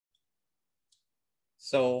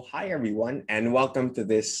So hi everyone, and welcome to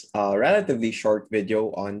this relatively short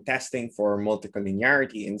video on testing for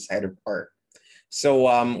multicollinearity inside of R. So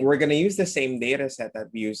we're going to use the same data set that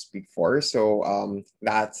we used before. So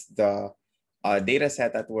that's the data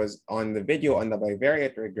set that was on the video on the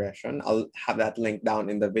bivariate regression. I'll have that link down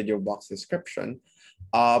in the video box description.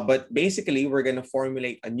 But basically, we're going to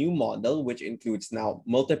formulate a new model, which includes now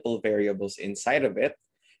multiple variables inside of it.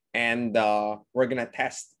 And we're going to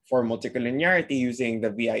test for multicollinearity using the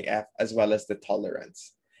VIF as well as the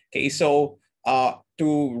tolerance. Okay, so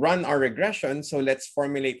to run our regression, so let's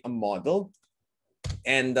formulate a model.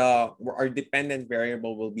 And our dependent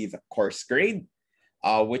variable will be the course grade,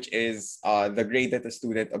 which is the grade that the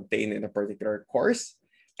student obtained in a particular course.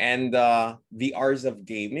 And the hours of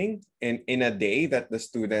gaming in a day that the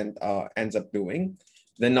student ends up doing,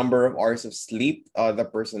 the number of hours of sleep the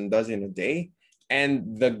person does in a day,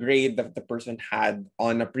 and the grade that the person had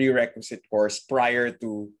on a prerequisite course prior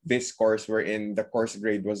to this course wherein the course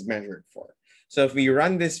grade was measured for. So if we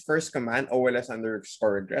run this first command,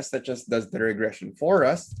 OLS_regress, that just does the regression for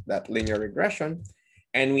us, that linear regression,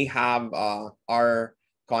 and we have our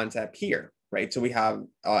concept here, right? So we have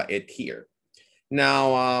it here.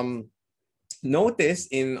 Now, notice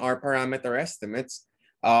in our parameter estimates,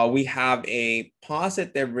 we have a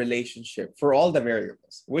positive relationship for all the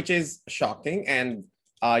variables, which is shocking. And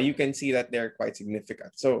you can see that they're quite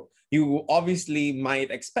significant. So you obviously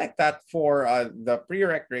might expect that for the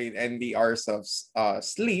prereq grade and the hours of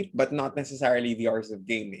sleep, but not necessarily the hours of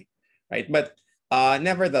gaming, right? But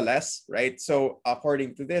nevertheless, right? So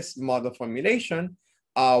according to this model formulation,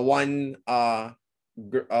 if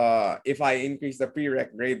I increase the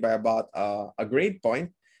prereq grade by about a grade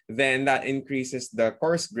point, then that increases the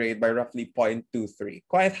course grade by roughly 0.23.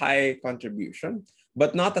 Quite high contribution,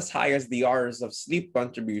 but not as high as the hours of sleep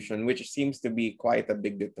contribution, which seems to be quite a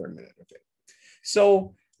big determinant of it.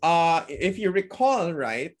 So if you recall,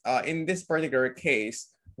 right, in this particular case,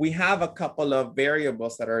 we have a couple of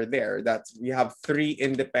variables that are there. We have 3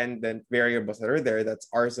 independent variables that are there. That's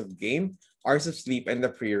hours of game, hours of sleep, and the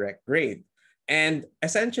prereq grade. And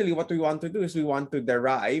essentially what we want to do is we want to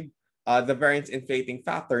derive the variance inflating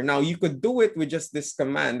factor. Now, you could do it with just this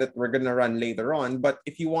command that we're going to run later on. But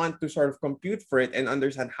if you want to sort of compute for it and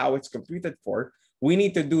understand how it's computed for, we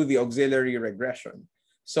need to do the auxiliary regression.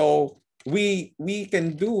 So we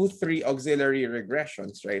can do 3 auxiliary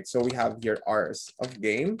regressions, right? So we have here hours of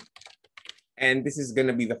game. And this is going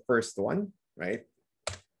to be the first one, right?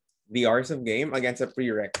 The hours of game against a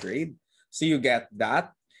prereq grade. So you get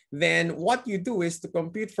that. Then what you do is to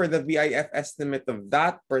compute for the VIF estimate of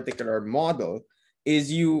that particular model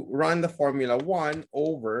is you run the formula 1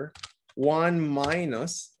 over 1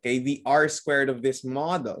 minus, okay, the R squared of this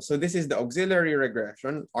model. So this is the auxiliary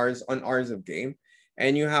regression, hours of game.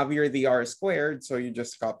 And you have here the R squared. So you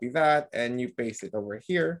just copy that and you paste it over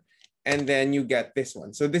here. And then you get this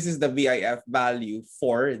one. So this is the VIF value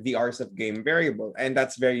for the hours of game variable. And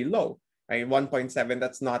that's very low, right? 1.7,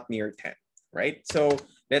 that's not near 10, right? So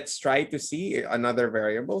let's try to see another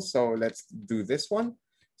variable. So let's do this one.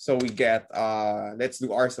 So we get, let's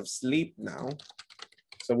do hours of sleep now.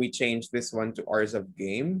 So we change this one to hours of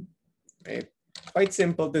game, right? Quite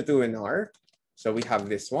simple to do in R. So we have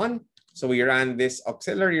this one. So we ran this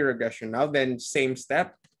auxiliary regression now, then same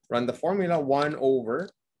step, run the formula 1 over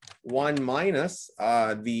 1 minus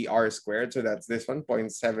the R squared. So that's this one,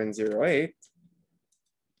 0.708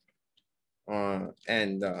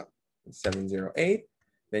 and 708.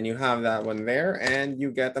 Then you have that one there and you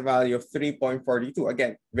get a value of 3.42.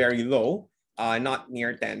 Again, very low, not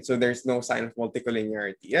near 10. So there's no sign of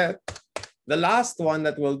multicollinearity yet. The last one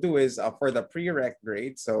that we'll do is for the prereq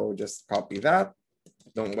grade. So just copy that.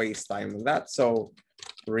 Don't waste time on that. So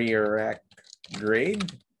prereq grade.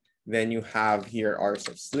 Then you have here hours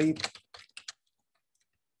of sleep.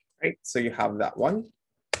 Right, so you have that one.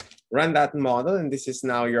 Run that model, and this is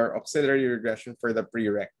now your auxiliary regression for the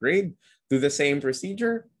prereq grade. Do the same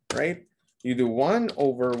procedure, right? You do 1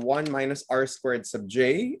 over 1 minus R squared sub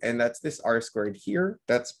J, and that's this R squared here.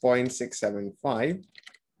 That's 0.675.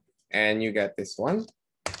 And you get this one.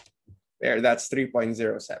 There, that's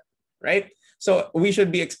 3.07, right? So we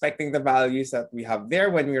should be expecting the values that we have there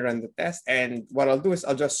when we run the test. And what I'll do is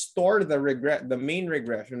I'll just store the main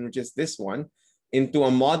regression, which is this one, into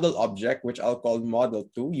a model object, which I'll call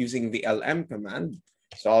model2 using the LM command.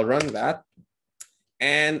 So I'll run that.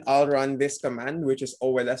 And I'll run this command, which is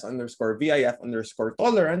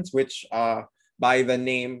OLS_VIF_tolerance, which by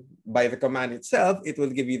the command itself, it will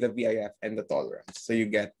give you the VIF and the tolerance. So you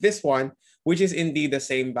get this one, which is indeed the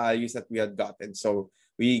same values that we had gotten. So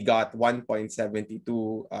we got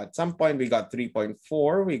 1.72 at some point, we got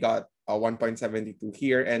 3.4, we got a 1.72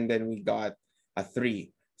 here, and then we got a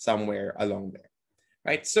 3 somewhere along there,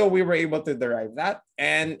 right? So we were able to derive that,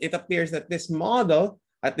 and it appears that this model,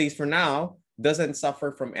 at least for now, doesn't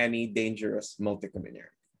suffer from any dangerous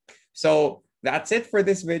multicollinearity. So that's it for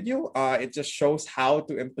this video. It just shows how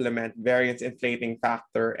to implement variance inflating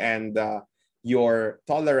factor and your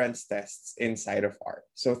tolerance tests inside of R.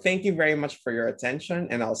 So thank you very much for your attention,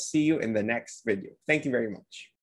 and I'll see you in the next video. Thank you very much.